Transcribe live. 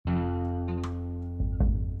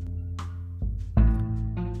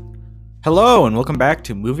Hello, and welcome back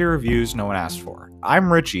to Movie Reviews No One Asked For.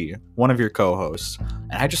 I'm Richie, one of your co hosts,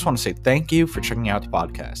 and I just want to say thank you for checking out the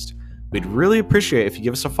podcast. We'd really appreciate if you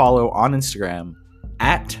give us a follow on Instagram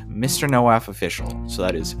at Mr. Noaf Official. So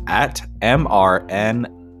that is at MRNOAF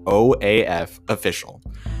Official.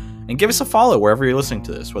 And give us a follow wherever you're listening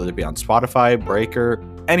to this, whether it be on Spotify, Breaker,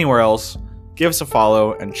 anywhere else. Give us a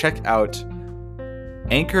follow and check out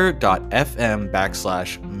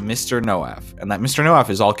anchor.fm/Mr. Noaf. And that Mr.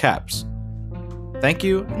 Noaf is all caps. Thank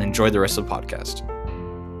you, and enjoy the rest of the podcast.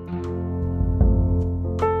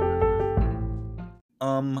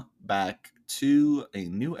 Back to a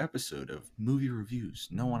new episode of Movie Reviews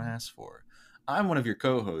No One Asked For. I'm one of your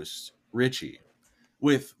co-hosts, Richie,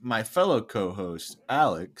 with my fellow co-host,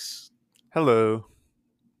 Alex. Hello.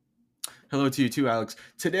 Hello to you too, Alex.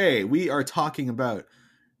 Today, we are talking about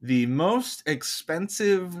the most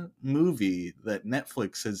expensive movie that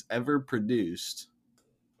Netflix has ever produced,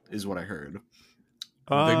 is what I heard.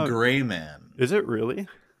 The Gray Man. Is it really?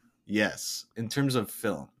 Yes, in terms of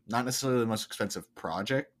film. Not necessarily the most expensive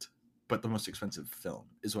project, but the most expensive film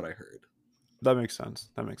is what I heard. That makes sense.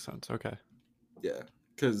 Okay. Yeah,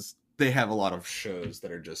 because they have a lot of shows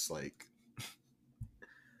that are just like,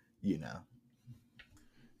 Yeah,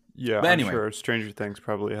 But I'm anyway. sure Stranger Things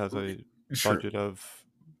probably has a Sure. budget of...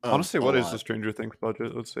 Honestly, what a is lot. the Stranger Things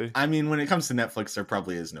budget? Let's see. I mean, when it comes to Netflix, there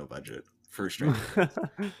probably is no budget for Stranger Things.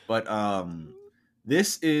 But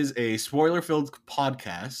this is a spoiler-filled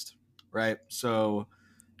podcast, right? So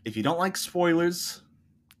if you don't like spoilers,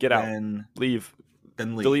 Get out. then Leave.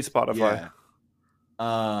 leave. Delete Spotify.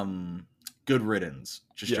 Yeah. Good riddance.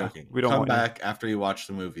 Just joking. We don't come want you. back after you watch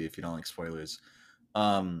the movie if you don't like spoilers.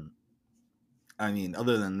 I mean,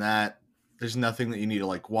 other than that, there's nothing that you need to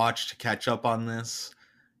like watch to catch up on this.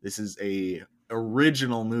 This is a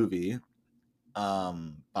original movie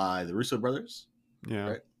by the Russo brothers. Yeah.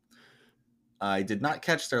 Right. I did not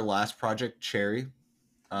catch their last project, Cherry.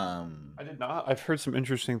 I did not. I've heard some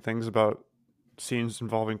interesting things about scenes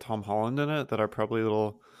involving Tom Holland in it that are probably a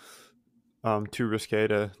little too risque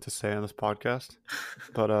to say on this podcast.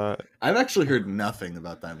 But I've actually heard nothing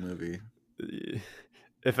about that movie.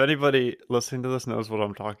 if anybody listening to this knows what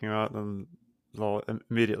I'm talking about, then they'll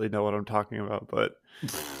immediately know what I'm talking about. But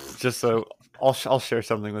just so I'll share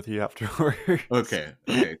something with you afterwards. Okay,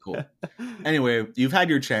 cool. Anyway, you've had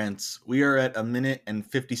your chance. We are at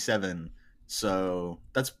 1:57, so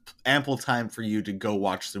that's ample time for you to go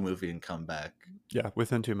watch the movie and come back. Yeah,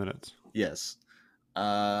 within 2 minutes. Yes.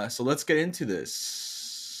 So let's get into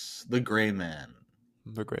this. The Gray Man.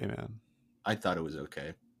 The Gray Man. I thought it was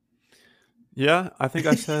okay. Yeah, I think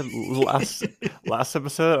I said last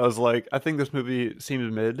episode, I was like, I think this movie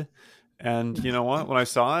seemed mid. And you know what? When I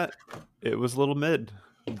saw it, it was a little mid.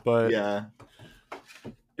 But yeah,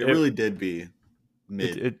 it really did be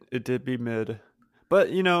mid. It did be mid.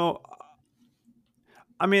 But, you know,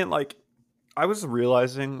 I mean, like, I was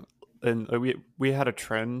realizing, and we had a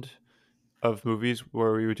trend of movies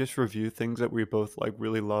where we would just review things that we both, like,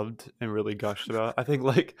 really loved and really gushed about. I think,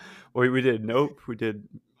 like, we did Nope.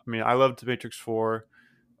 I loved Matrix 4.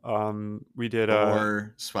 We did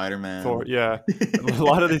Thor, Spider-Man. Thor, yeah. A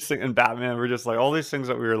lot of these things, and Batman, we're just like, all these things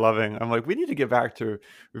that we were loving. I'm like, we need to get back to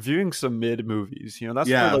reviewing some mid movies. You know, that's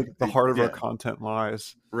where like the heart of our content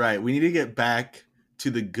lies. Right. We need to get back to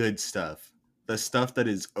the good stuff. The stuff that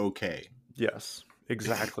is okay. Yes,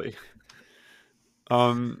 exactly.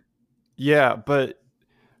 Yeah, but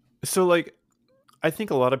so like I think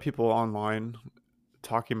a lot of people online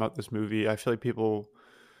talking about this movie, I feel like people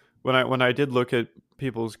when I did look at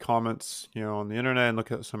people's comments, you know, on the internet and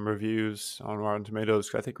look at some reviews on Rotten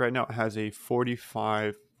Tomatoes, I think right now it has a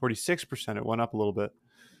 46%, it went up a little bit,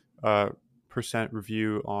 percent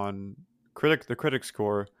review on the critic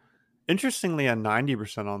score. Interestingly, a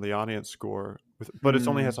 90% on the audience score, but it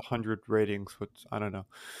only has 100 ratings, which I don't know.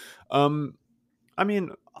 I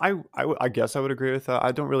mean, I guess I would agree with that.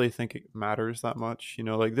 I don't really think it matters that much. You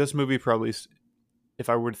know, like this movie probably, if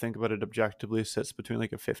I were to think about it objectively, sits between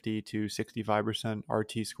like a 50 to 65%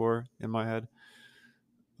 RT score in my head.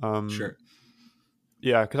 Sure.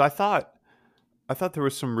 Yeah, because I thought there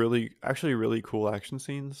was some really cool action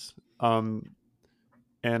scenes.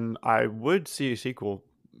 And I would see a sequel,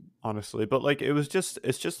 honestly. But like it's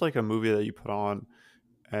just like a movie that you put on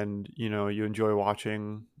and you know, you enjoy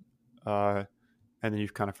watching, and then you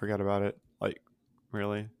kind of forget about it. Like,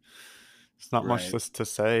 really. It's not much to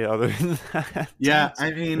say other than that. Yeah,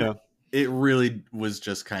 I mean, it really was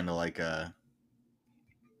just kind of like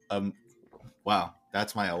wow,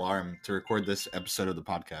 that's my alarm to record this episode of the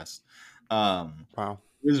podcast. Wow.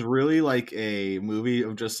 It was really like a movie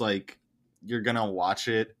of just like, you're going to watch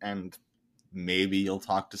it and maybe you'll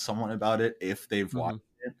talk to someone about it if they've watched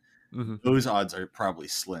Mhm. it. Mhm. Those odds are probably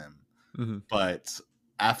slim. Mhm. But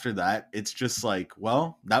after that, it's just like,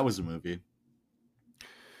 well, that was a movie. I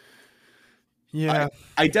Yeah.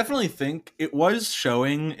 I definitely think it was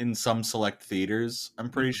showing in some select theaters, I'm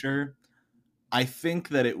pretty Mhm. sure. I think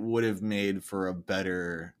that it would have made for a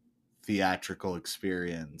better theatrical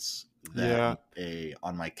experience Yeah. than a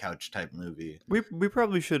on my couch type movie. We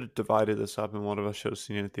probably should have divided this up, and one of us should have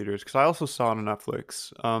seen it in theaters because I also saw it on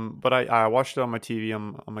Netflix. But I watched it on my TV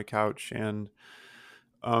on my couch, and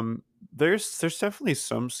um, there's definitely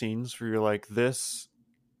some scenes where you're like, this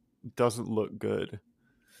doesn't look good,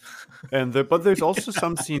 and but there's also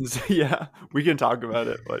some scenes. Yeah, we can talk about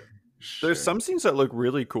it, but there's Sure. some scenes that look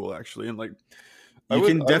really cool actually, and like You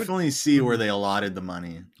can I would. definitely see where Mhm. they allotted the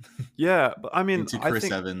money Yeah, but I mean, into I Chris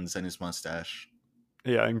think Evans and his mustache.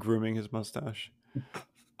 yeah, and grooming his mustache.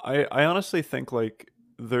 I honestly think like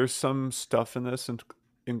there's some stuff in this,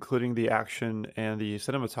 including the action and the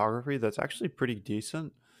cinematography, that's actually pretty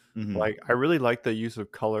decent. Hmm. Like I really like the use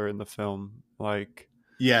of color in the film. Like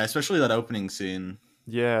Yeah, especially that opening scene.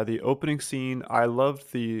 yeah, the opening scene. I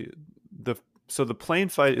loved the so the plane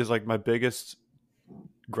fight is like my biggest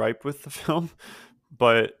gripe with the film,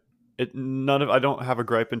 but it none of I don't have a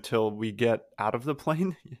gripe until we get out of the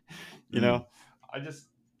plane. You Mm. know, I just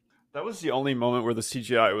that was the only moment where the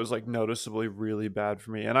CGI was like noticeably really bad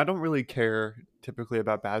for me. And I don't really care typically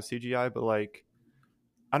about bad CGI, but like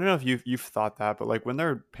I don't know if you've thought that, but like when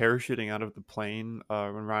they're parachuting out of the plane,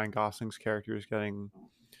 when Ryan Gosling's character is getting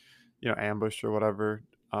ambushed or whatever,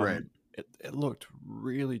 Right. it looked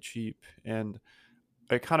really cheap, and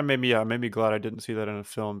it kind of made me glad I didn't see that in a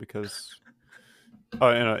film because in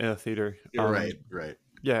a theater. You're right. Right.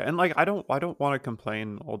 Yeah, and like I don't want to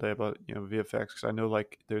complain all day about VFX because I know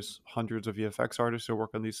like there's hundreds of VFX artists who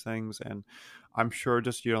work on these things, and I'm sure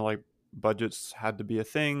just like budgets had to be a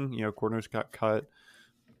thing. Corners got cut,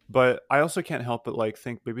 but I also can't help but like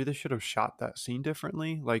think maybe they should have shot that scene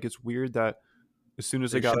differently. Like it's weird that as soon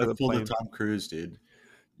as they They got should out of have the pulled a plane. Tom Cruise, dude.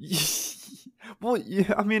 Well,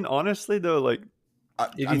 yeah, I mean honestly though, like if I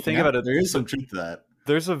you mean, think yeah, about it, there is some truth to that.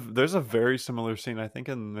 there's a very similar scene I think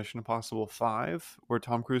in Mission Impossible 5 where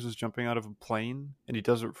Tom Cruise is jumping out of a plane and he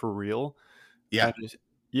does it for real. Yeah. And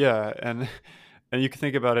yeah, and and you can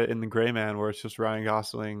think about it in the Gray Man where it's just Ryan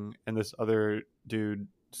Gosling and this other dude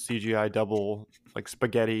CGI double like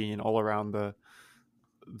spaghetti and all around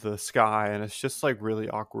the sky, and it's just like really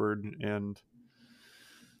awkward. And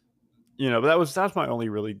but that's my only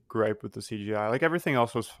really gripe with the CGI. Like everything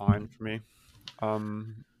else was fine for me.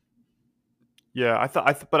 Um yeah,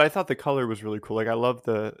 but I thought the color was really cool. Like I love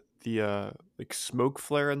the like smoke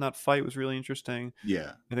flare in that fight was really interesting.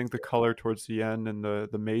 Yeah. I think the color towards the end and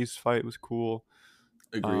the maze fight was cool.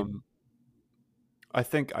 Agreed. Um, I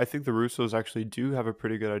think the Russos actually do have a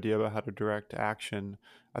pretty good idea about how to direct action.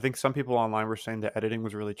 I think some people online were saying the editing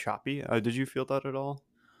was really choppy. Did you feel that at all?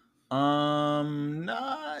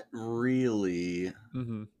 Not really.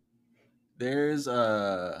 Mm-hmm. There's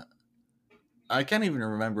I can't even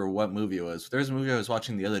remember what movie it was. There's a movie I was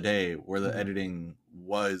watching the other day where the Mm-hmm. editing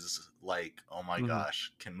was like, oh my Mm-hmm.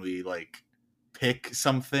 gosh, can we like pick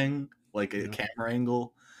something like a Yeah. camera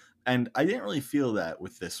angle? And I didn't really feel that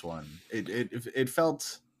with this one. It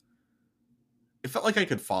felt like I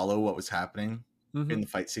could follow what was happening Mm-hmm. in the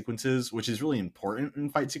fight sequences, which is really important in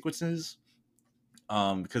fight sequences,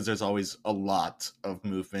 because there's always a lot of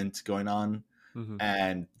movement going on, Mm-hmm.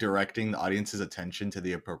 and directing the audience's attention to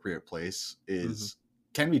the appropriate place Mm-hmm. is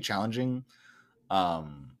can be challenging.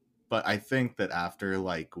 Um, but I think that after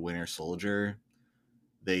like Winter Soldier,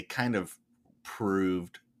 they kind of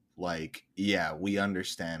proved like, yeah, we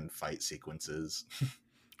understand fight sequences.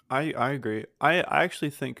 I agree. I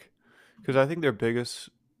actually think because I think their biggest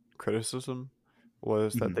criticism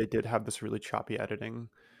was that Mhm. they did have this really choppy editing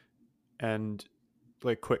and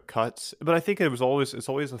like quick cuts. But I think it's always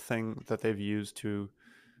a thing that they've used to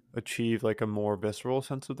achieve like a more visceral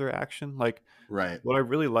sense of their action. Like Right. what I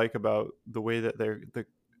really like about the way that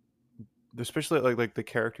especially like the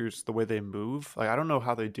characters, the way they move. Like I don't know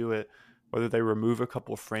how they do it, whether they remove a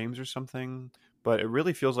couple of frames or something, but it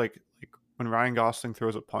really feels like when Ryan Gosling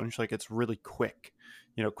throws a punch, like it's really quick.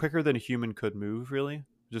 Quicker than a human could move, really.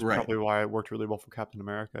 Which is Right. probably why it worked really well for Captain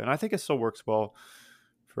America. And I think it still works well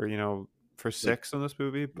for for Like, Six in this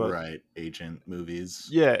movie. But right. Agent movies.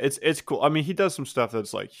 yeah, it's cool. I mean, he does some stuff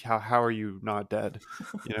that's like, how are you not dead?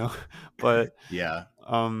 You know, but Yeah. It's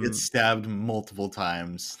um, stabbed multiple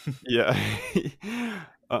times. yeah.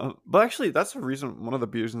 But actually, that's the reason. One of the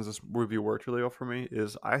reasons this movie worked really well for me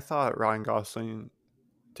is I thought Ryan Gosling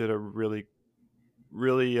did a really,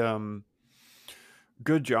 really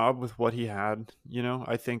good job with what he had. You know,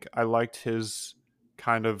 I think I liked his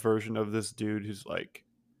kind of version of this dude who's like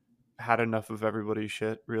had enough of everybody's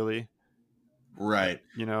shit, really. Right.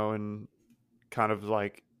 You know, and kind of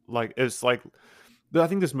like it's like I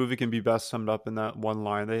think this movie can be best summed up in that one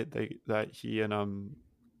line they that he and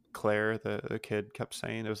Claire, the kid, kept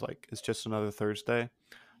saying. It was like, it's just another Thursday.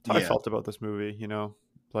 That's how I Yeah. felt about this movie, you know,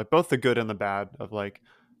 like both the good and the bad of like,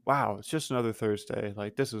 wow, it's just another Thursday.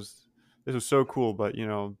 Like this is so cool, but you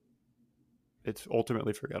know, it's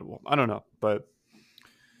ultimately forgettable. I don't know, but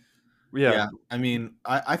yeah. Yeah. I mean,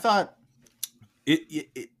 I thought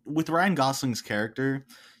with Ryan Gosling's character,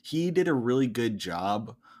 he did a really good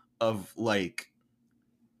job of like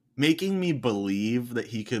making me believe that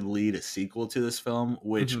he could lead a sequel to this film,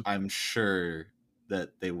 which Hmm. I'm sure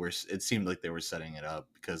that they were. It seemed like they were setting it up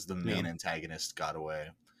because the Yeah. main antagonist got away.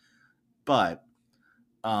 But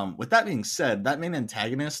with that being said, that main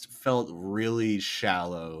antagonist felt really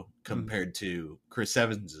shallow Hmm. compared to Chris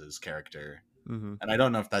Evans's character, Hmm. and I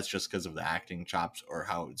don't know if that's just because of the acting chops or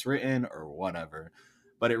how it's written or whatever.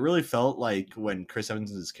 But it really felt like when Chris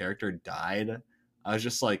Evans's character died, I was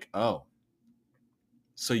just like, oh,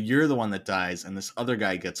 so you're the one that dies and this other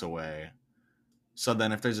guy gets away. So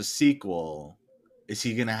then if there's a sequel, is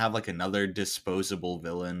he gonna have like another disposable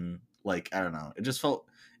villain? Like, I don't know.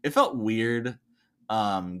 It felt weird.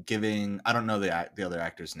 Giving, I don't know the other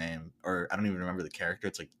actor's name, or I don't even remember the character.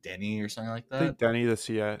 It's like Denny or something like I think that. Denny, the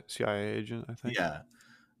CIA agent, I think. Yeah.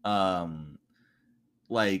 Um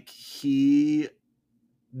like he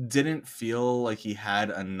didn't feel like he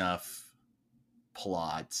had enough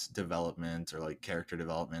plot development or like character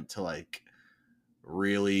development to like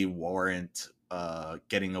really warrant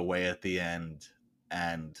getting away at the end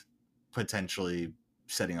and potentially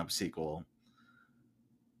setting up a sequel.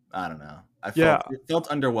 I don't know. Yeah, It felt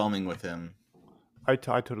underwhelming with him. I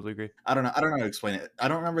totally agree. I don't know. I don't know how to explain it. I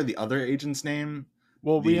don't remember the other agent's name.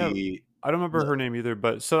 Well, we have, The, I don't remember the her name either,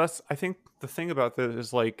 but so that's, I think the thing about this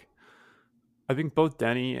is like, I think both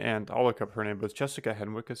Denny and I'll look up her name, but Jessica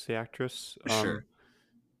Henwick is the actress. Sure.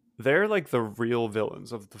 They're like the real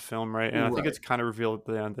villains of the film, right? And I think Right. it's kind of revealed at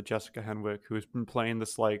the end that Jessica Henwick, who has been playing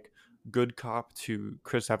this like good cop to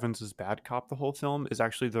Chris Evans's bad cop the whole film, is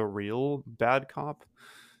actually the real bad cop.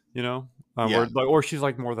 You know, Yeah. or she's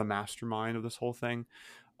like more the mastermind of this whole thing.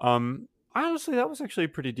 Um, Honestly, that was actually a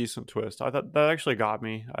pretty decent twist. I thought that actually got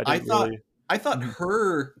me. I I didn't thought really. I thought Mhm.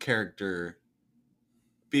 her character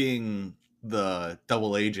being the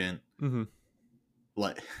double agent, Mhm.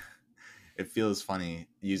 like, it feels funny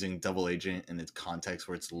using double agent in its context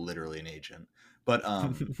where it's literally an agent. But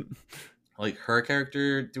like her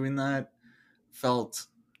character doing that felt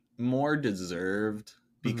more deserved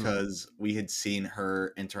Mhm. because we had seen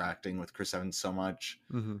her interacting with Chris Evans so much,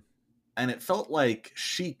 Mhm. and it felt like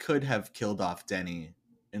she could have killed off Denny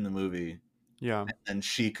in the movie Yeah. and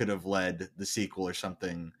she could have led the sequel or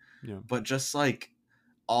something. Yeah. But just like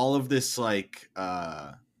all of this like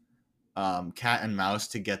cat and mouse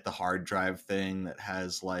to get the hard drive thing that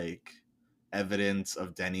has like evidence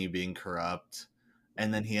of Denny being corrupt,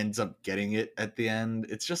 and then he ends up getting it at the end.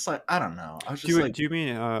 It's just like, I don't know. I was just like, Do you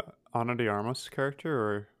mean Ana de Armas character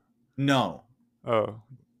or no. oh What?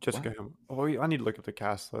 Jessica Ham? Oh, I need to look up the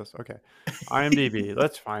cast list. Okay, IMDb.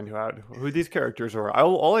 Let's find who these characters are.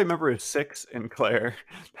 All I remember is Six and Claire.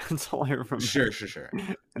 That's all I remember. Sure, sure, sure.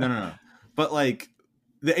 No, no, no. But like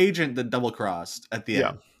the agent that double crossed at the Yeah,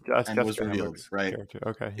 end that's and was Jessica revealed, Henwick's right? character.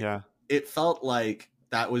 Okay, It, yeah. it felt like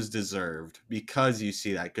that was deserved because you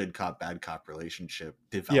see that good cop bad cop relationship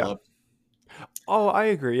Yeah. develop. Oh, I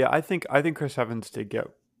agree. Yeah, I think Chris Evans did get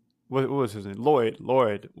what was his name? Lloyd.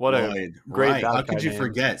 What a Lloyd, great right? How bad guy could you name.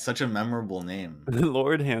 forget such a memorable name?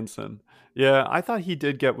 Lord Hanson. Yeah, I thought he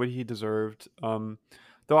did get what he deserved.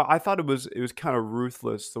 Though I thought it was kind of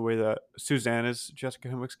ruthless the way that Suzanne is Jessica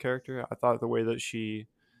Henwick's character. I thought the way that she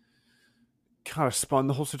kind of spun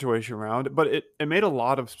the whole situation around, but it made a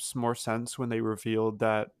lot of more sense when they revealed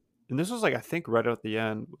that. And this was like I think right at the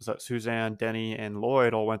end was that Suzanne, Denny, and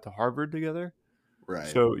Lloyd all went to Harvard together. Right.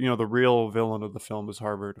 So you know the real villain of the film is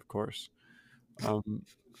Harvard, of course. Um,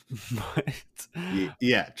 but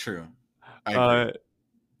Yeah, true. I agree. uh,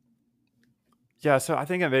 yeah, so I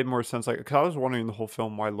think it made more sense. Like, cause I was wondering the whole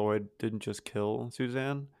film why Lloyd didn't just kill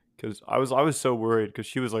Suzanne, because I was so worried because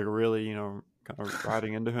she was like really you know kind of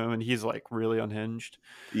riding into him, and he's like really unhinged.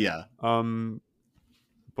 Yeah. Um,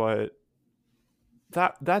 but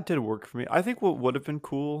that did work for me. I think what would have been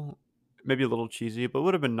cool, maybe a little cheesy, but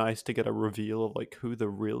would have been nice to get a reveal of like who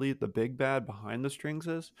the big bad behind the strings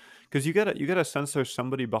is, because you get a sense there's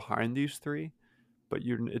somebody behind these three, but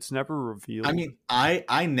you it's never I revealed. mean,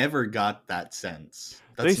 I never got that sense.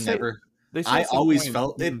 They That's say never. They say I at some always point.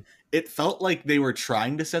 felt it. It felt like they were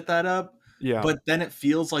trying to set that up, Yeah. but then it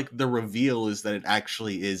feels like the reveal is that it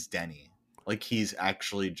actually is Denny. Like he's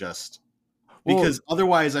actually just Well, because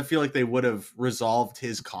otherwise I feel like they would have resolved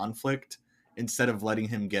his conflict instead of letting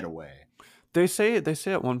him get away. they say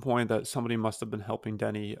at one point that somebody must have been helping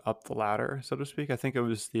Denny up the ladder, so to speak. I think it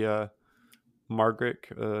was the Margaret.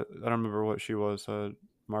 I don't remember what she was.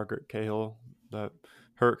 Margaret Cahill, that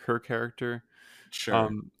her character. Sure.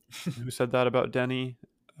 Um, who said that about Denny?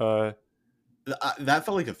 Uh, That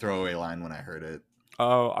felt like a throwaway line when I heard it.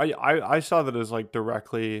 oh, I saw that as like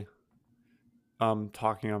directly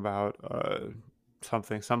talking about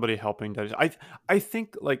somebody helping Denny. I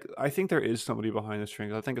think there is somebody behind the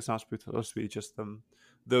strings. I think it's not supposed to be just them,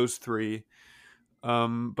 those three.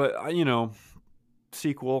 But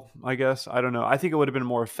sequel, I guess. I don't know. I think it would have been a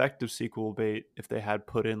more effective sequel bait if they had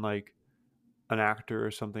put in like an actor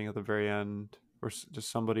or something at the very end, or just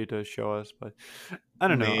somebody to show us. But I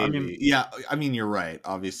don't know. I mean, Maybe. Yeah, I mean you're right.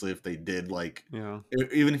 Obviously if they did like you know,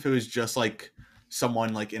 even if it was just like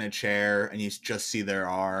someone like in a chair and you just see their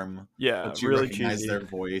arm, yeah, but you really recognize cheesy. their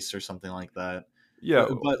voice or something like that. Yeah,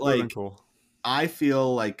 But would have been like cool. I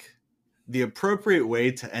feel like the appropriate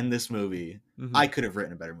way to end this movie, Hmm. I could have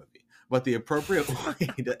written a better movie, but the appropriate way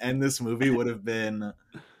to end this movie would have been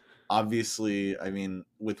obviously, I mean,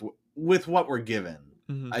 with what we're given,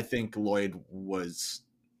 Hmm. I think Lloyd was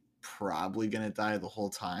probably gonna die the whole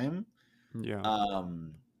time. Yeah.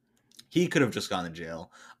 Um, he could have just gone to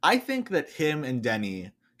jail. I think that him and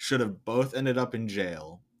Denny should have both ended up in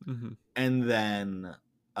jail, Hmm. and then,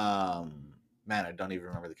 man, I don't even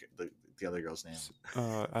remember the other girl's name.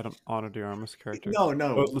 I don't Ana de Armas character. No, Oh,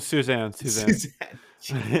 no, Suzanne. Suzanne.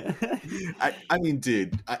 I mean,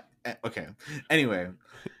 dude. Okay. Anyway,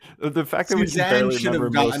 The fact that we can Suzanne barely should remember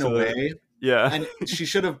have gotten most of it. away, Yeah. and she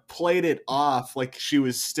should have played it off like she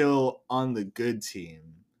was still on the good team,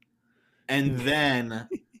 and then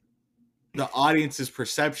the audience's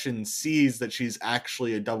perception sees that she's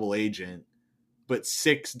actually a double agent, but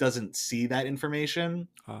Six doesn't see that information,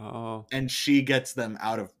 Oh, and she gets them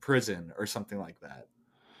out of prison or something like that.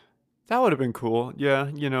 that would have been cool.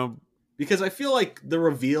 Yeah, Because I feel like the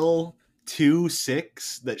reveal to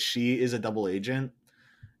Six that she is a double agent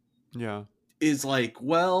yeah. is like,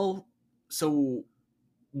 well, so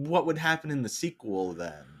what would happen in the sequel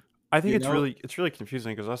then? I think You it's know? really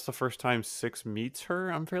confusing because that's the first time Six meets her.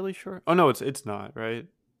 I'm fairly sure. Oh no, it's not, right?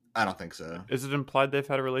 I don't think so. Is it implied they've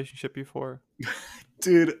had a relationship before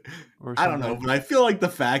Dude, or I don't know, something? but I feel like the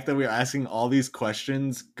fact that we're asking all these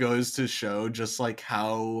questions goes to show just like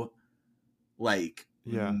how like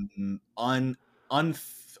Yeah. un un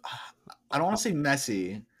I don't want Uh, to say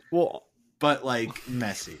messy, Well, but like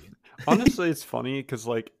messy. honestly, it's funny because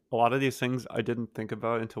like a lot of these things I didn't think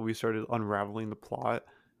about until we started unraveling the plot,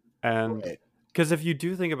 and Right. because if you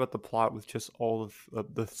do think about the plot with just all of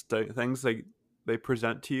things they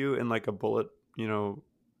present to you in like a bullet,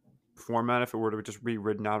 format, if it were to just be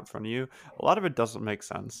written out in front of you, a lot of it doesn't make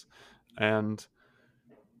sense. And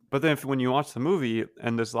but then when you watch the movie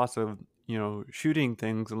and there's lots of shooting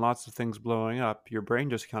things and lots of things blowing up, your brain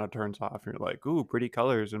just kind of turns off. You're like, ooh, pretty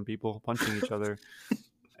colors and people punching each other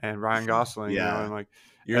and Ryan Gosling, Yeah. and like,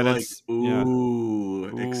 You're and like, it's yeah, ooh,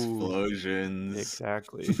 ooh, explosions.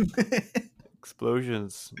 exactly,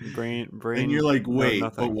 explosions, And you're like, knows wait,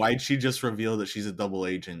 but nothing. why'd she just reveal that she's a double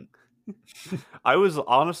agent? I was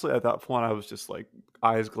honestly at that point, I was just like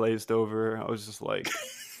eyes glazed over. I was just like,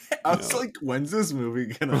 I you was know, like, when's this movie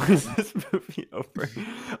gonna when is end? this movie over?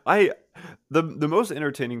 I the most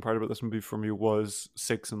entertaining part about this movie for me was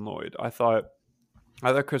Six and Lloyd. I thought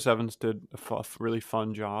Chris Evans did a really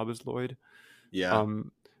fun job as Lloyd. Yeah.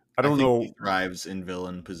 Um, I I don't think he know. thrives in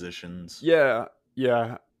villain positions. Yeah,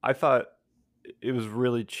 yeah. I thought it was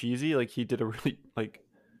really cheesy. Like he did a really like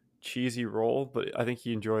cheesy role, but I think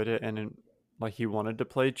he enjoyed it, and like he wanted to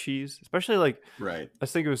play cheese, especially like Right. I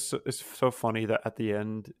just think it's so funny that at the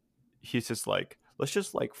end he's just like, let's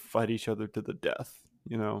just like fight each other to the death,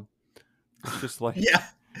 It's just like Yeah.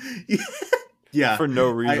 Yeah. for no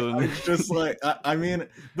I reason. was just like, I mean,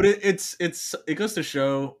 but it goes to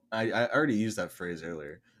show. I already used that phrase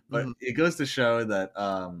earlier, but Mhm, it goes to show that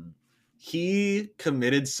he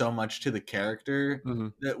committed so much to the character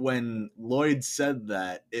mhm, that when Lloyd said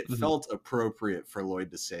that, it mhm. felt appropriate for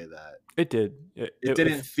Lloyd to say that. It did. It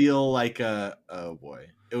didn't feel like a oh boy.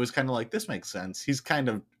 It was kind of like this makes sense. He's kind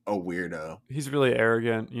of a weirdo. He's really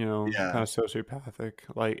arrogant, kind Yeah. of sociopathic.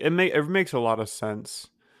 Like it makes a lot of sense.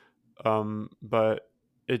 But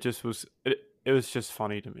it just was it was just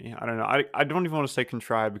funny to me. I don't know. I don't even want to say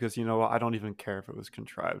contrived because you know what? I don't even care if it was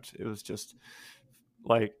contrived. It was just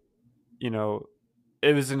like, you know,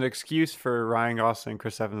 it was an excuse for Ryan Gosling and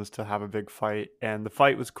Chris Evans to have a big fight, and the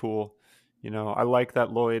fight was cool. I like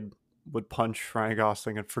that Lloyd would punch Ryan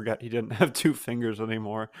Gosling and forget he didn't have two fingers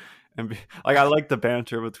anymore, and like I like the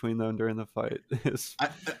banter between them during the fight.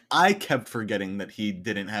 I kept forgetting that he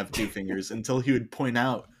didn't have two fingers until he would point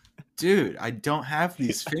out, dude, I don't have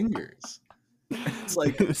these fingers. It's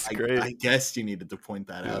like, it's great. I guess you needed to point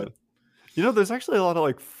that out. There's actually a lot of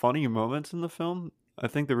like funny moments in the film. I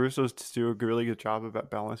think the Russos do a really good job about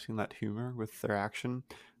balancing that humor with their action.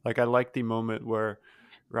 Like I like the moment where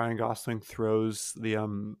Ryan Gosling throws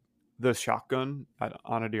the shotgun at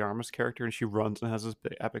Ana de Armas' character, and she runs and has this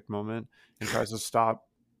big epic moment and tries to stop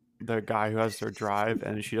the guy who has their drive,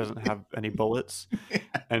 and she doesn't have any bullets.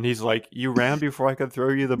 And he's like, "You ran before I could throw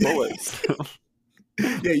you the bullets."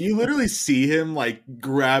 Yeah, you literally see him like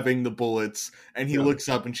grabbing the bullets, and he looks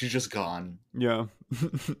up, and she's just gone. Yeah.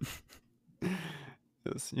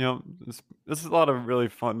 There's a lot of really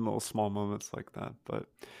fun little small moments like that. But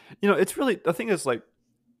it's really, the thing is, like,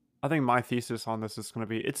 I think my thesis on this is going to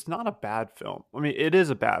be, it's not a bad film. I mean, it is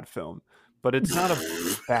a bad film, but it's not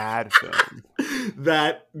a bad film.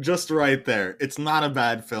 That just right there. It's not a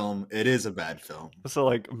bad film. It is a bad film. So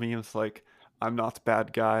like memes like, I'm not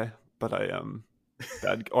bad guy, but I am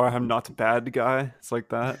bad, or I'm not bad guy. It's like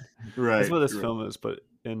that. Right. That's what this film is, but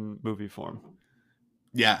in movie form.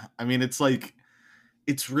 Yeah. I mean, it's like,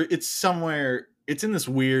 it's somewhere, it's in this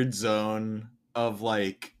weird zone of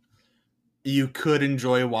like, you could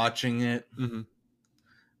enjoy watching it,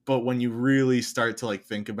 but when you really start to like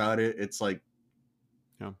think about it, it's like,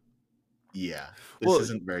 this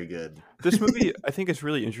isn't very good. This movie, I think, is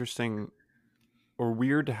really interesting or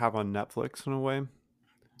weird to have on Netflix in a way.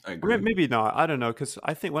 I agree. Maybe not. I don't know, because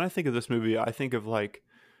I think when I think of this movie, I think of like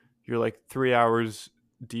you're like 3 hours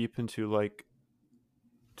deep into like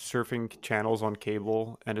surfing channels on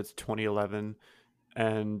cable, and it's 2011,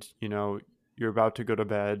 and you're about to go to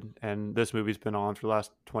bed, and this movie's been on for the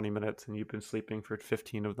last 20 minutes, and you've been sleeping for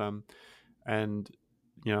 15 of them, and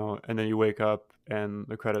and then you wake up and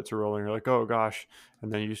the credits are rolling. You're like, oh gosh,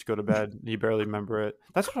 and then you just go to bed. And you barely remember it.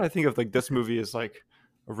 That's what I think of. Like, this movie is like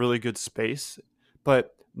a really good space,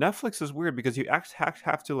 but Netflix is weird because you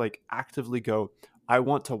have to like actively go, I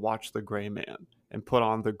want to watch The Gray Man, and put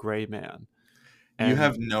on The Gray Man. And you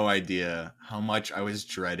have no idea how much I was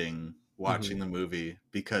dreading watching the movie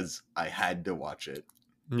because I had to watch it.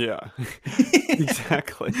 Yeah,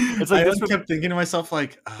 exactly. It's like I kept thinking to myself,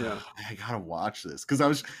 like, I gotta watch this, because I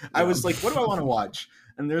was like, what do I want to watch?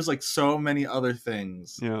 And there's like so many other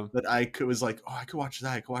things that I was like, oh, I could watch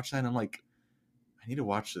that, and I'm like, I need to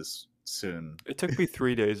watch this soon. It took me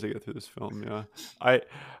 3 days to get through this film. Yeah,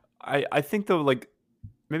 I think though, like,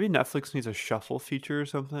 maybe Netflix needs a shuffle feature or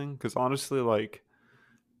something, because honestly, like,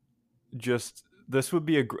 just. This would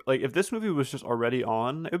be like, if this movie was just already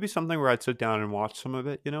on, it would be something where I'd sit down and watch some of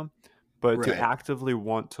it, but to actively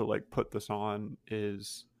want to like put this on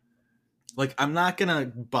is like, I'm not gonna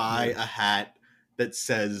buy a hat that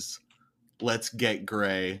says "Let's Get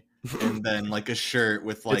Gray" and then like a shirt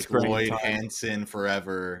with like Lloyd Hansen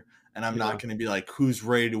forever, and I'm not gonna be like, who's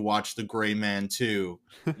ready to watch The Gray Man 2?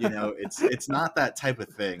 It's not that type of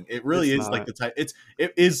thing. It really is like the type. It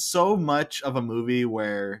is so much of a movie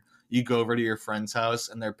where you go over to your friend's house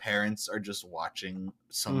and their parents are just watching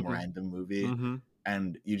some random movie,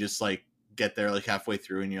 and you just like get there like halfway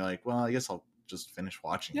through, and you're like, well, I guess I'll just finish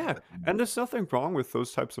watching it. And there's nothing wrong with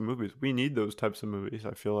those types of movies. We need those types of movies,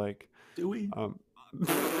 I feel like. Do we?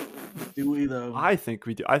 Do we though? I think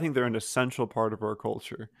we do. I think they're an essential part of our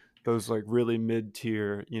culture. Those like really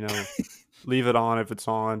mid-tier, leave it on if it's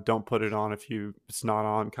on, don't put it on if it's not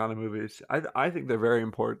on kind of movies. I think they're very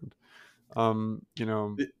important.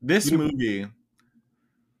 This movie,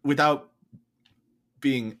 without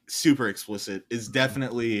being super explicit, is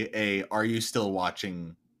definitely a "Are you still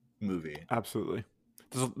watching?" movie. Absolutely.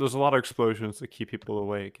 There's a lot of explosions that keep people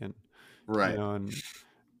awake, and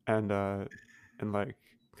and like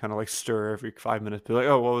kind of like stir every 5 minutes, be like,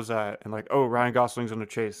 oh, what was that? And like, oh, Ryan Gosling's on a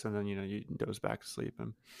chase, and then you doze back to sleep.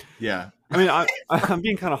 And I mean, I'm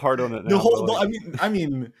being kind of hard on it now. I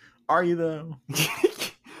mean, are you though?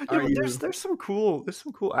 There's some cool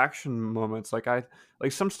action moments. Like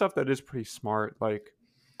some stuff that is pretty smart. Like,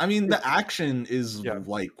 I mean, the action is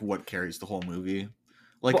like what carries the whole movie.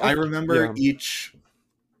 Like, I remember each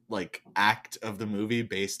like act of the movie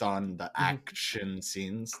based on the action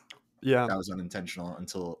scenes. Yeah, that was unintentional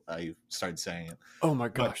until I started saying it. Oh my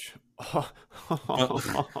gosh! But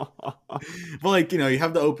like, you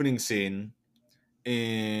have the opening scene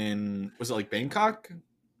in, was it like Bangkok?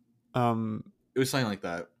 It was something like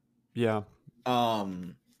that. Yeah.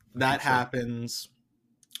 That happens.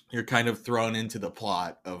 you're kind of thrown into the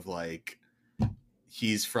plot of like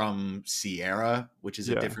he's from Sierra, which is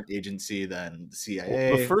a Yeah. different agency than the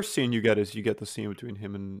Well, the CIA. first scene you get is you get the scene between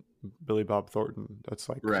him and Billy Bob Thornton. That's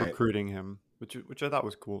like Right, recruiting him, which I thought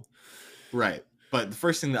was cool. right. But the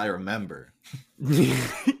first thing that I remember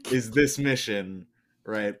is this mission,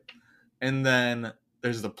 right? And then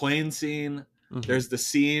there's the plane scene. Hmm. There's the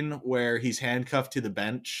scene where he's handcuffed to the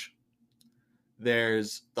bench.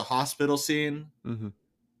 There's the hospital scene, Hmm.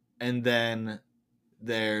 and then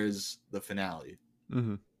there's the finale.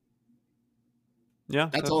 Hmm. Yeah,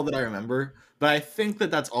 That's all that I remember. But I think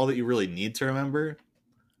that that's all that you really need to remember.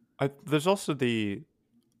 there's also the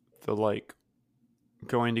like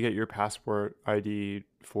going to get your passport ID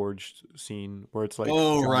forged scene where it's like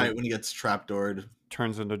Oh, John Wick right, when he gets trapdoored.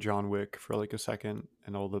 turns into John Wick for like a second,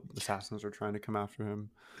 and all the assassins are trying to come after him.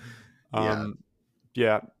 Yeah. Um,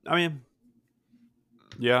 yeah, I mean,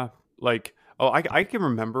 yeah, like I can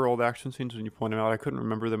remember all the action scenes when you point them out. I couldn't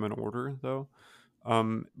remember them in order though.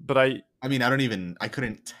 But I mean, I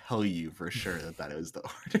couldn't tell you for sure that it was the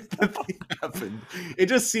order that they happened. It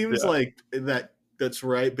just seems Yeah, like that's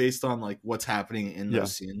right based on like what's happening in yeah.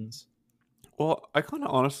 those scenes. Well, I kind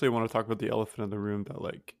of honestly want to talk about the elephant in the room that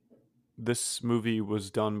like this movie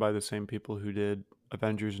was done by the same people who did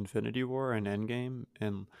Avengers: Infinity War and Endgame,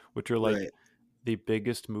 and which are like Right. the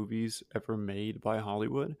biggest movies ever made by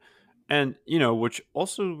Hollywood. And which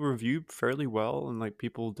also reviewed fairly well, and like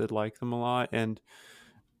people did like them a lot. And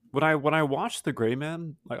when I watched The Gray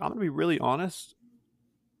Man, like I'm gonna be really honest,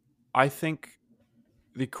 I think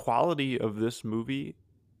the quality of this movie,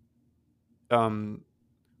 um,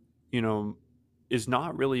 you know, is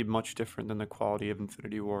not really much different than the quality of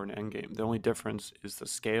Infinity War and Endgame. The only difference is the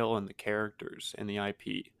scale and the characters and the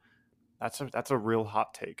IP. That's a real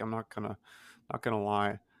hot take. I'm not gonna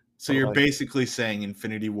lie, So but you're like basically saying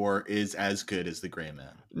Infinity War is as good as The Gray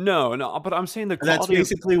Man. no, no. But I'm saying the And that's quality of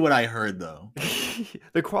basically what I heard though.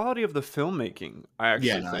 the quality of the filmmaking, I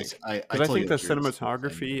Yeah, actually no, think, I because I totally think get the what you're saying.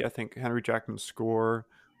 cinematography, I think Henry Jackman's score,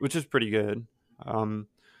 which is pretty good. Um,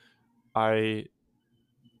 I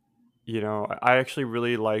I actually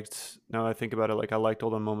really liked. Now that I think about it, like I liked all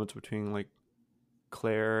the moments between like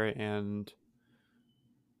Claire and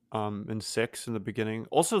Six in the beginning.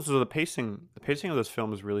 Also, so the pacing of this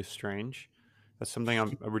film is really strange. That's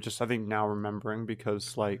something we're just I think now remembering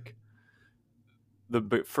because like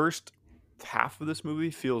the first half of this movie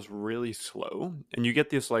feels really slow, and you get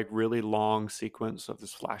this like really long sequence of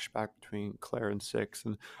this flashback between Claire and Six,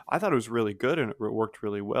 and I thought it was really good and it worked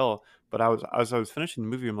really well. But as I was finishing the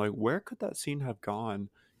movie, I'm like, where could that scene have gone?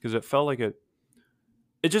 Because it felt like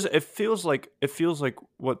it feels like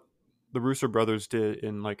what the Russo brothers did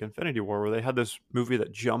in like Infinity War, where they had this movie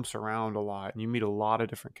that jumps around a lot and you meet a lot of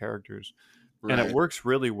different characters, and it Right. works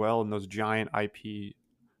really well in those giant IP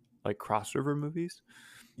like crossover movies.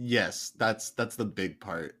 Yes, that's the big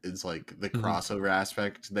part. Is like the Hmm. crossover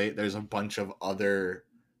aspect. There's a bunch of other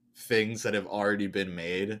things that have already been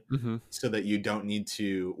made Hmm. so that you don't need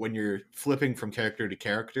to when you're flipping from character to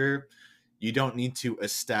character, you don't need to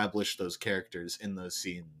establish those characters in those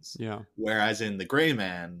scenes. Yeah. Whereas in The Gray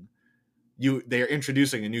Man, they're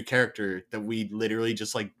introducing a new character that we literally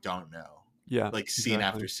just like don't know. Yeah, Like scene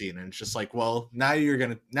exactly. after scene. And it's just like, well, now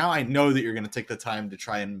I know that you're gonna take the time to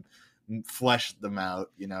try and flesh them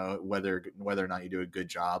out, whether or not you do a good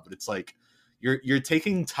job. But it's like you're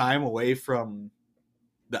taking time away from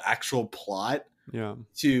the actual plot Yeah.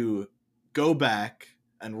 to go back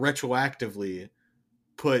and retroactively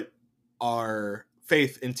put our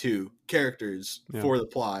faith into characters Yeah. for the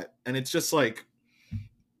plot, and it's just like,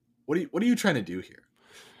 what are you trying to do here?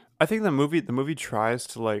 I think the movie tries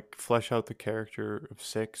to like flesh out the character of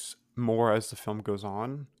Six more as the film goes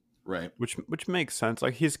on, Right. which makes sense.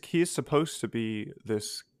 Like he's supposed to be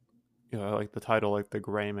this, like the title, like the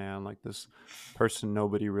Gray Man, like this person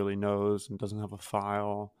nobody really knows and doesn't have a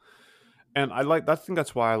file. And I think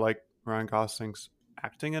that's why I like Ryan Gosling's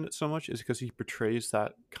acting in it so much, is because he portrays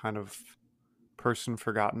that kind of person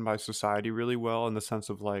forgotten by society really well, in the sense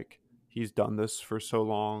of like he's done this for so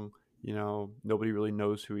long, nobody really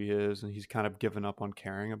knows who he is, and he's kind of given up on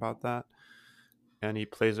caring about that, and he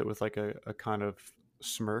plays it with like a kind of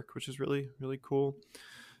smirk, which is really really cool.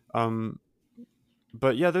 um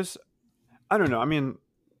but yeah, there's I don't know, I mean,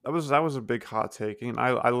 that was a big hot take, and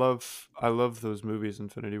I love those movies,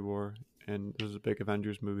 Infinity War and those big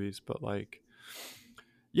Avengers movies, but like,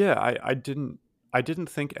 yeah, I didn't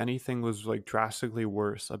think anything was like drastically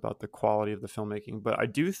worse about the quality of the filmmaking, but I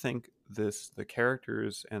do think the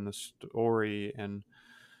characters and the story and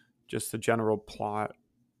just the general plot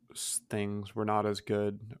things were not as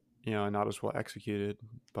good, not as well executed.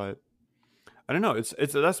 But I don't know. It's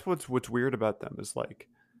that's what's weird about them is like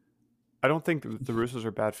I don't think the Russos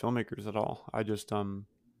are bad filmmakers at all. I just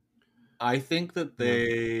I think that yeah.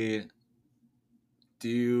 they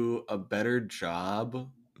do a better job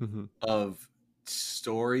Hmm. of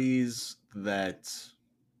stories that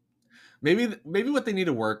maybe what they need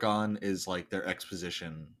to work on is like their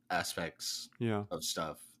exposition aspects Yeah. of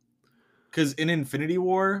stuff. Because in Infinity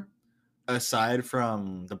War, aside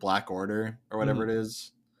from the Black Order or whatever Hmm. it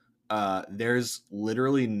is, there's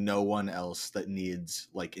literally no one else that needs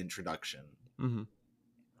like introduction. Hmm.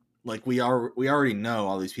 Like we already know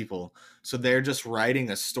all these people, so they're just writing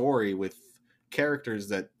a story with characters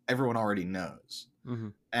that everyone already knows. Hmm.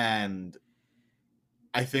 And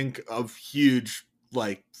I think a huge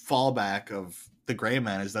like fallback of the Gray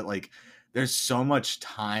Man is that like there's so much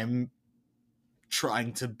time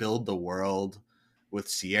trying to build the world with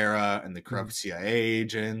Sierra and the Hmm. corrupt CIA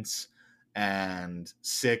agents and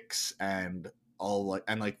Six and all like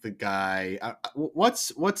and like the guy.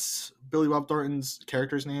 What's Billy Bob Thornton's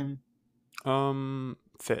character's name?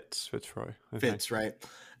 Fitzroy, I think. Fitz, right?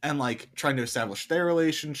 And like trying to establish their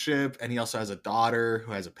relationship, and he also has a daughter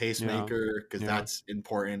who has a Yeah. pacemaker because Yeah. that's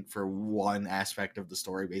important for one aspect of the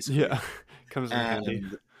story, basically. Yeah. Comes in handy.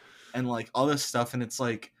 And like all this stuff, and it's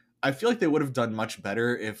like I feel like they would have done much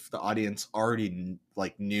better if the audience already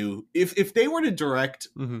like knew if they were to direct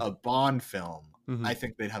Hmm. a Bond film. Hmm. I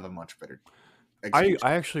think they'd have a much better execution.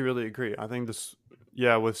 I actually really agree. I think this,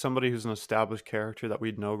 yeah, with somebody who's an established character that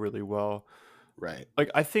we'd know really well. Right, Like,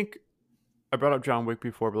 I think I brought up John Wick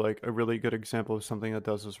before, but like a really good example of something that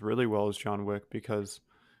does this really well is John Wick because,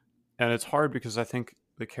 and it's hard because I think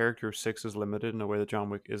the character of Six is limited in a way that John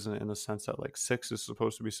Wick isn't, in the sense that like Six is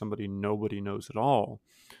supposed to be somebody nobody knows at all.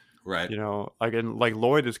 right. You know, like, and like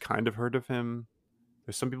Lloyd has kind of heard of him.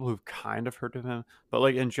 There's some people who've kind of heard of him, but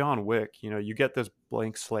like in John Wick, you know, you get this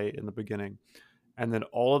blank slate in the beginning, and then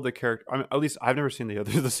all of the character. I mean, at least I've never seen the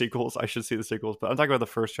other the sequels. I should see the sequels, but I'm talking about the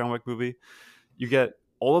first John Wick movie. You get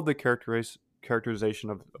all of the characterization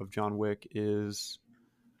of John Wick is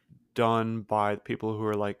done by people who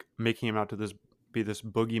are like making him out to be this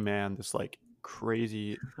boogeyman, this like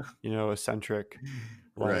crazy, you know, eccentric,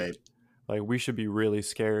 like Right. like we should be really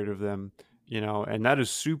scared of them, you know, and that is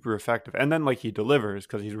super effective. And then like he delivers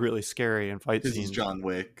because he's really scary in fight Because he's scenes. John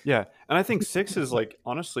Wick. Yeah, and I think Six is like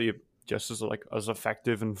honestly just as like as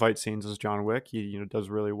effective in fight scenes as John Wick. He, you know, does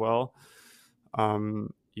really well.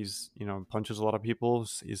 He's, you know, punches a lot of people.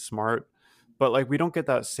 He's smart, but like we don't get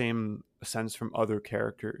that same sense from other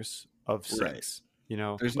characters of Right. Six. You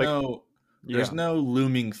know, There's like no there's yeah, no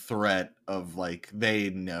looming threat of like they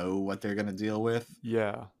know what they're gonna deal with.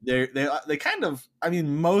 yeah, They kind of, I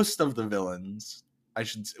mean, most of the villains,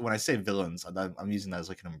 when I say villains, I'm using that as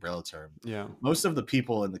like an umbrella term. yeah, Most of the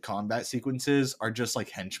people in the combat sequences are just like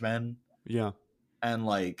henchmen, yeah. and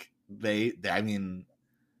like they I mean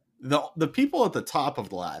the people at the top of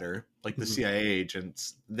the ladder, like the Hmm. CIA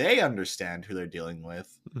agents, they understand who they're dealing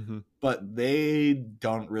with, Hmm. but they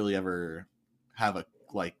don't really ever have a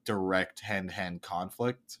like direct hand-to-hand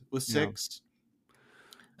conflict with Yeah. Six.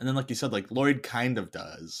 And then like you said, like Lloyd kind of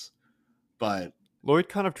does, but Lloyd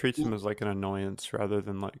kind of treats him as like an annoyance rather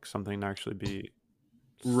than like something to actually be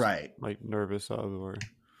right. like nervous of or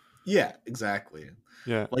Yeah, exactly.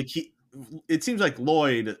 yeah. Like it seems like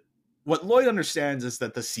what Lloyd understands is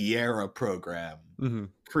that the Sierra program Hmm.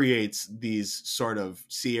 creates these sort of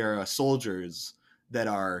Sierra soldiers that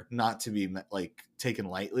are not to be like taken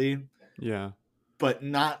lightly, Yeah. but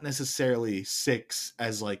not necessarily Six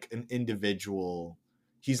as like an individual.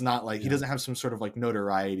 He's not like, he Yeah. doesn't have some sort of like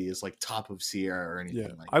notoriety as like top of Sierra or Yeah.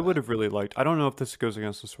 anything like I would that. have really liked, I don't know if this goes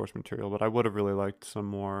against the source material, but I would have really liked some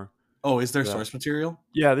more. Oh, is there Yeah. source material?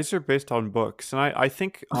 Yeah, these are based on books. And I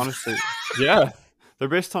think honestly, yeah, they're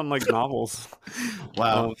based on like novels.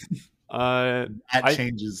 Wow, Um, uh, that I,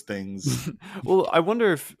 changes things. well, I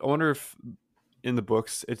wonder if in the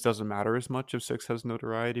books it doesn't matter as much if Six has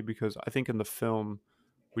notoriety because I think in the film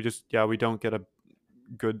we just, yeah, we don't get a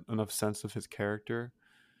good enough sense of his character.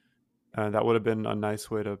 That would have been a nice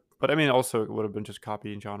way to, but I mean, also it would have been just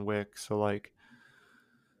copying John Wick. So like,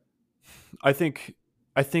 I think,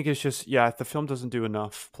 I think it's just, yeah, the film doesn't do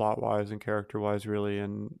enough plot wise and character wise, really,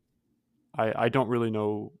 and I don't really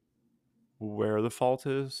know where the fault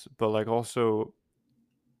is, but like also,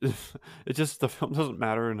 it just the film doesn't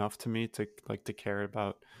matter enough to me to like to care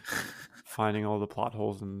about finding all the plot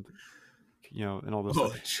holes and you know and all this.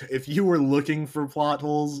 Oh, if you were looking for plot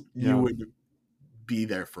holes, you Yeah, would be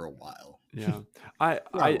there for a while. yeah. I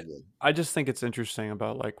I Probably. I just think it's interesting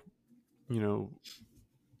about like you know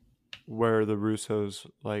where the Russos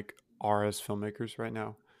like are as filmmakers right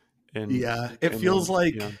now. in Yeah, it in feels the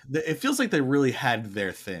like they really had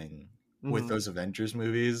their thing with hmm those Avengers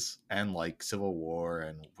movies and like Civil War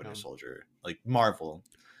and Winter yeah. Soldier, like Marvel.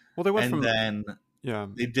 Well, they went And from then yeah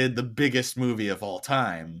they did the biggest movie of all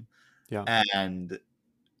time, yeah and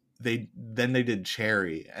they did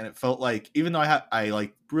Cherry, and it felt like, even though I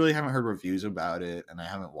like really haven't heard reviews about it and I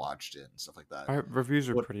haven't watched it and stuff like that. our reviews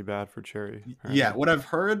are What pretty bad for Cherry Yeah, apparently. what I've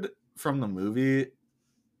heard from the movie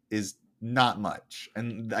is not much,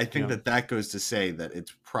 and I think Yeah, that goes to say that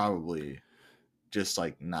it's probably just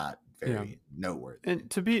like not yeah. very noteworthy. And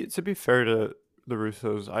to be fair to the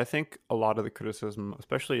Russos, I think a lot of the criticism,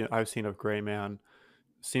 especially I've seen of Gray Man,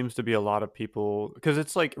 seems to be a lot of people because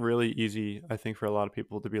it's like really easy, I think, for a lot of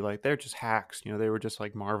people to be like they're just hacks. They were just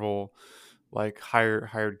like Marvel, like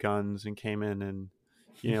hired guns and came in and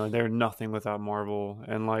and they're nothing without Marvel.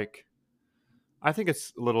 And like I think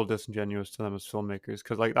it's a little disingenuous to them as filmmakers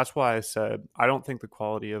because like that's why I said I don't think the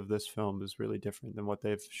quality of this film is really different than what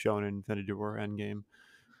they've shown in Infinity War Endgame.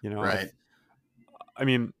 You know, Right. I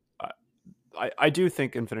mean, I do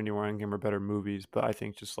think Infinity War and Endgame are better movies, but I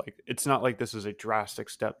think just like it's not like this is a drastic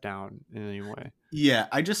step down in any way. Yeah,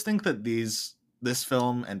 I just think that this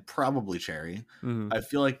film and probably Cherry, Hmm. I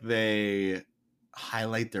feel like they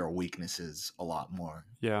highlight their weaknesses a lot more,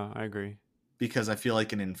 Yeah, I agree. because I feel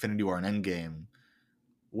like in Infinity War and Endgame,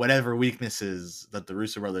 whatever weaknesses that the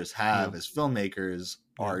Russo brothers Yeah, have as filmmakers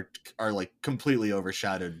yeah, are like completely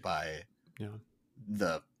overshadowed by yeah.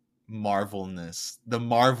 the the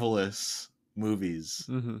marvelous movies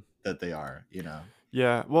Hmm. that they are,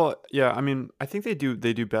 Yeah, well, yeah. I mean, I think they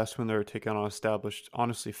do best when they're taking on established,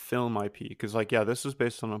 honestly, film IP. Because like, yeah, this is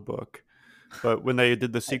based on a book, but when they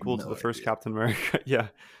did the I have sequel to no the first idea. Captain America, yeah,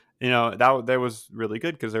 that was really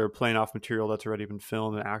good because they were playing off material that's already been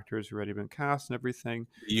filmed and actors already been cast and everything.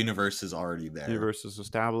 The universe is already The there. universe is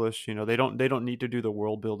established. They don't need to do the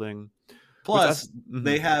world building, which Plus, mhm,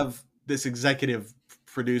 they have this executive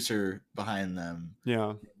producer behind them,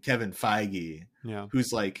 yeah, Kevin Feige, yeah,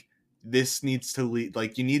 who's like, this needs to lead,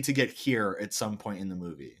 like, you need to get here at some point in the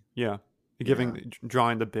movie, yeah, you know?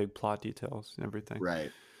 drawing the big plot details and everything.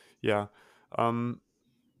 Right. Yeah. Um,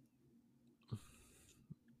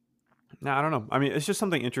 No, I don't know. I mean, it's just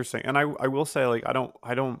something interesting, and I will say like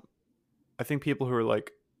I think people who are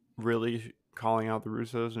like really calling out the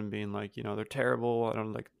Russos and being like they're terrible. I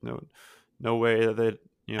don't like no way that they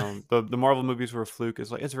the Marvel movies were a fluke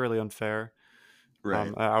is like it's really unfair.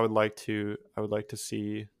 Right. I would like to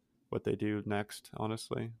see what they do next,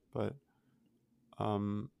 honestly, but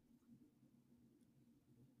um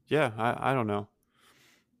yeah, I don't know.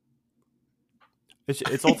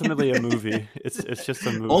 It's ultimately a movie. It's just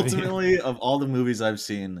a movie. Ultimately, of all the movies I've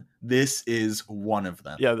seen, this is one of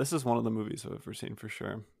them. Yeah, this is one of the movies I've ever seen for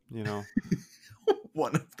sure. You know.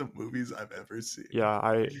 One of the movies I've ever seen. Yeah,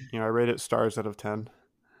 I rate it stars out of 10.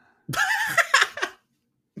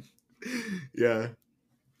 Yeah.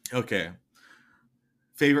 Okay.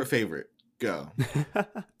 Favorite. Go.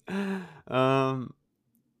 um,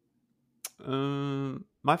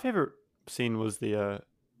 my favorite scene was the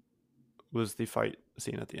fight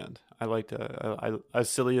scene at the end. I liked as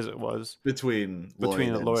silly as it was Between between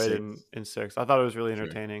Lloyd and Lloyd Six. and Six. I thought it was really Sure.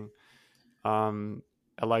 entertaining.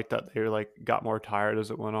 I liked that they like got more tired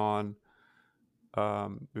as it went on.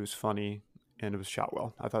 It was funny and it was shot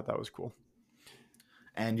well. I thought that was cool.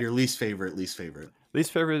 And your least favorite.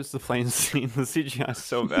 Least favorite is the plane scene. The CGI is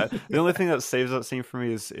so bad. The only thing that saves that scene for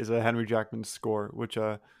me is a Henry Jackman score, which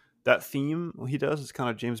that theme he does is kind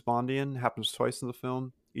of James Bondian. Happens twice in the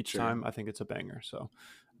film. Each Sure. time, I think it's a banger. So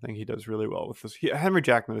I think he does really well with this. Henry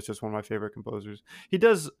Jackman is just one of my favorite composers. He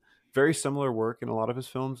does very similar work in a lot of his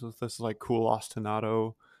films with this like cool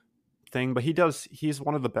ostinato thing, but he's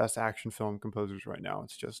one of the best action film composers right now.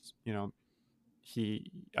 It's just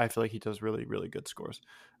I feel like he does really really good scores.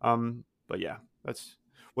 But yeah, that's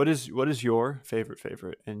what is your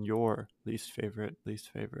favorite and your least favorite.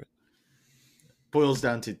 Boils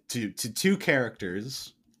down to two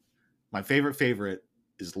characters. My favorite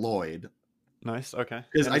is Lloyd, Nice. Okay.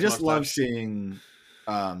 because And I his just love mustache. seeing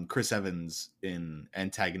Chris Evans in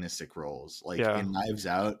antagonistic roles, like Yeah. in Knives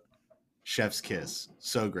Out, Chef's Kiss,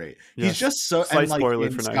 so great. He's Yes. just so, and Slight like spoiler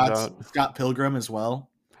in for Knives Out. Scott Pilgrim as well.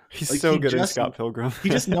 He's Like so good in Scott Pilgrim. he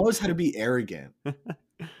just knows how to be arrogant.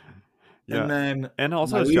 Yeah. And then And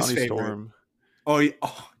also my as least Johnny favorite. Storm. Oh He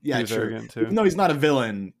yeah, was sure. arrogant Even too. though he's not a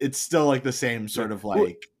villain, it's still like the same Yeah. sort of Well,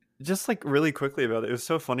 like. just like really quickly about it, it was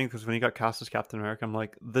so funny because when he got cast as Captain America, I'm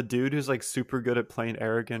like, the dude who's like super good at playing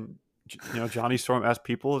arrogant, Johnny Storm as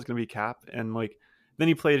people is gonna be Cap, and like then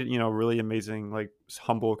he played really amazing like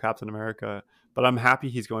humble Captain America. But I'm happy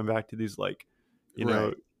he's going back to these like you know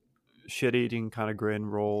Right. shit-eating kind of grin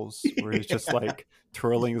roles where he's just like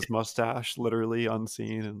twirling his mustache, literally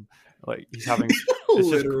unseen, and like he's having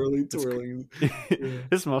Literally twirling.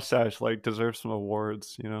 His mustache like deserves some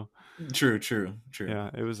awards, you know. True. Yeah,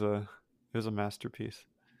 it was a masterpiece.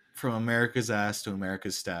 From America's ass to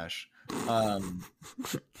America's stash.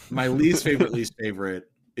 My least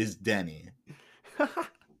favorite is Denny.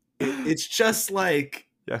 It's just like,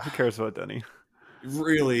 yeah, who cares about Denny?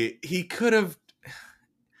 Really, he could have.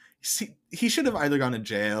 He should have either gone to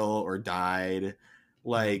jail or died.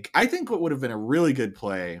 Like, I think what would have been a really good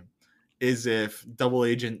play is if Double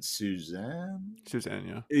Agent Suzanne,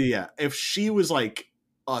 yeah, if she was like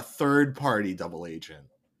a third party double agent,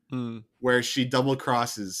 where she double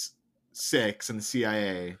crosses Six and the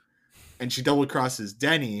CIA, and she double crosses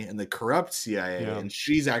Denny and the corrupt CIA, and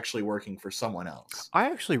she's actually working for someone else.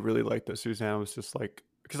 I actually really liked that Suzanne was just like,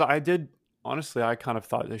 because I kind of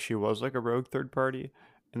thought that she was like a rogue third party,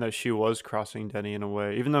 and that she was crossing Denny in a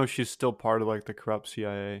way, even though she's still part of like the corrupt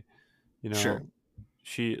CIA, you know. Sure.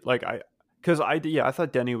 She like I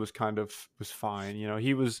thought Denny was fine, you know.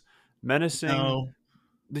 He was menacing. No,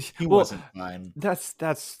 he wasn't fine. That's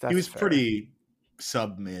he was fair. Pretty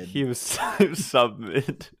sub mid. He was sub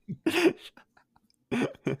mid.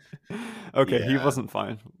 Okay, he wasn't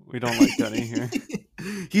fine. We don't like Denny here.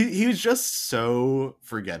 he was just so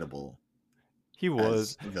forgettable. He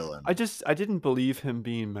was a villain. I didn't believe him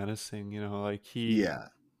being menacing, you know, like he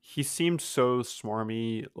seemed so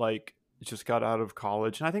smarmy, like just got out of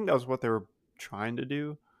college, and I think that was what they were trying to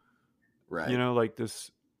do. Right. You know, like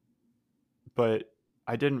this, but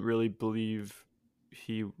I didn't really believe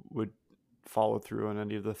he would follow through on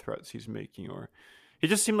any of the threats he's making, or he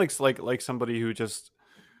just seemed like somebody who just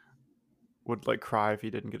would like cry if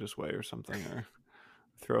he didn't get his way or something, or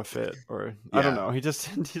throw a fit, or I don't know. He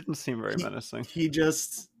didn't seem very menacing.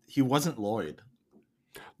 He wasn't Lloyd.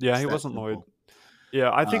 Yeah, he wasn't Lloyd. Yeah,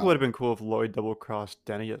 I think it would have been cool if Lloyd double-crossed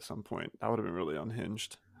Denny at some point. That would have been really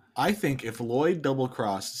unhinged. I think if Lloyd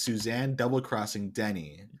double-crossed Suzanne double-crossing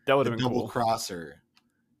Denny, that would have been cool. Double-crosser,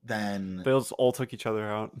 then they all took each other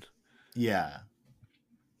out. Yeah.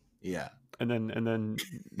 And then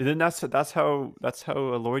that's how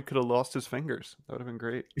Lloyd could have lost his fingers. That would have been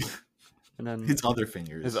great. And then his other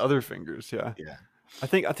fingers. Yeah. I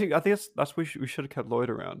think that's we should have kept Lloyd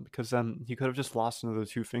around, because then he could have just lost another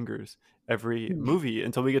 2 fingers every movie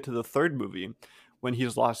until we get to the third movie when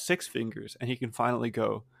he's lost 6 fingers, and he can finally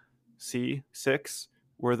go, see, 6,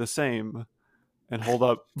 we're the same, and hold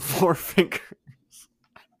up 4 fingers.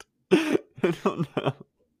 I don't know.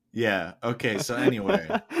 Yeah. Okay. So anyway,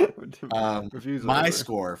 my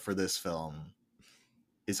score for this film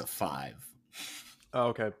is a 5. Oh,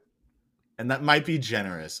 okay. And that might be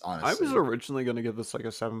generous, honestly. I was originally going to give this like a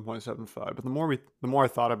 7.75, but the more I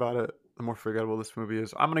thought about it, the more forgettable this movie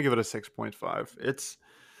is. I'm going to give it a 6.5.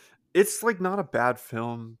 It's like not a bad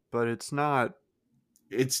film, but it's not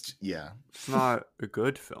not a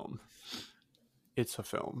good film. It's a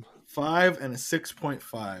film. 5 and a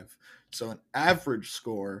 6.5. So an average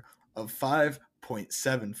score of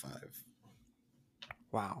 5.75.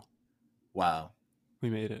 Wow. We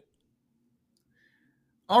made it.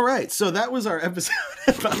 All right, so that was our episode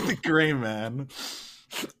about The Gray Man.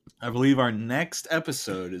 I believe our next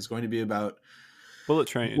episode is going to be about Bullet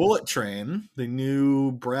Train, the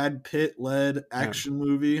new Brad Pitt-led action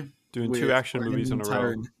movie. Doing 2 action movies in a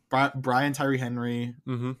row. Brian Tyree Henry.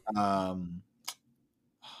 Mm-hmm.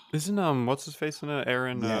 Isn't what's his face in it?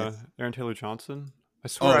 Aaron Taylor Johnson. I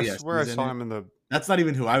swear I saw him in the. That's not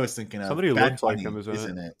even who I was thinking of. Somebody who looked like him is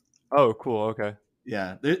in it. Oh, cool. Okay.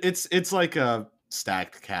 Yeah, it's like a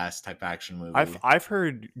stacked cast type action movie. I've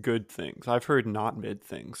heard good things. I've heard not mid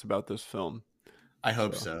things about this film. I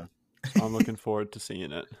hope so. I'm looking forward to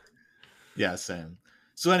seeing it. Yeah, same.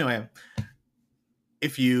 So anyway,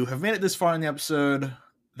 if you have made it this far in the episode,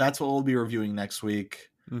 that's what we'll be reviewing next week.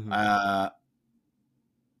 Mm-hmm.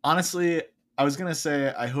 Honestly, I was gonna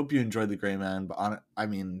say I hope you enjoyed The Gray Man, but I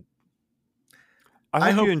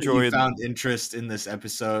hope you found interest in this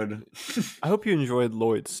episode. I hope you enjoyed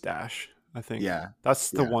Lloyd's stash. I think that's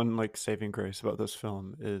the one like saving grace about this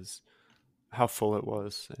film is how full it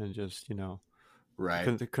was, and just, you know,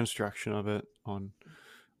 right, the construction of it on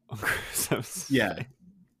Christmas. Yeah.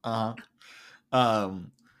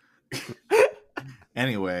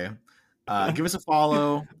 Anyway, give us a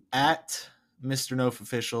follow at Mr. Noaf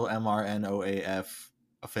Official, MRNOAF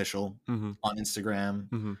Official, on Instagram.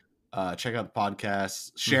 Mm-hmm. Check out the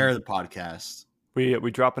podcast. Share the podcast.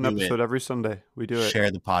 We drop an episode every Sunday. We do it. Share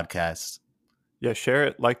the podcast. Yeah, share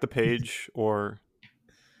it, like the page, or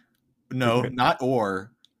no, not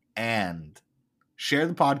or, and Share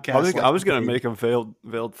the podcast. I was gonna make a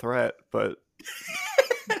veiled threat, but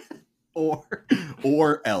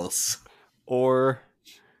or else. Or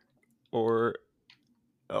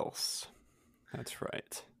else. That's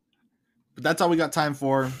right. But that's all we got time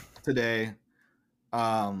for today.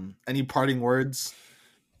 Any parting words?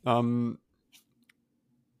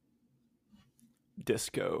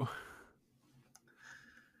 Disco.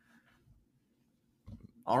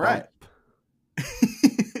 All right.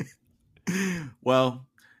 Well,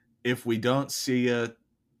 if we don't see you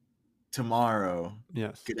tomorrow,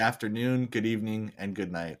 yes. Good afternoon, good evening, and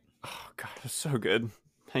good night. Oh God, it's so good.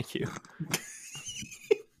 Thank you.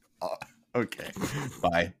 Okay.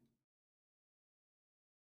 Bye.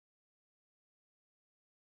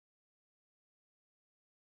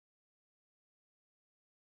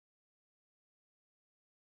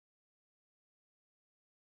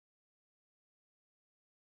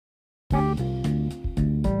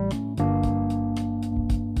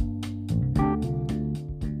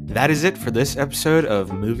 That is it for this episode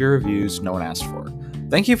of Movie Reviews No One Asked For.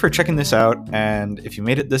 Thank you for checking this out, and if you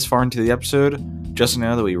made it this far into the episode, just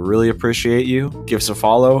know that we really appreciate you. Give us a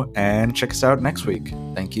follow, and check us out next week.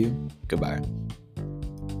 Thank you. Goodbye.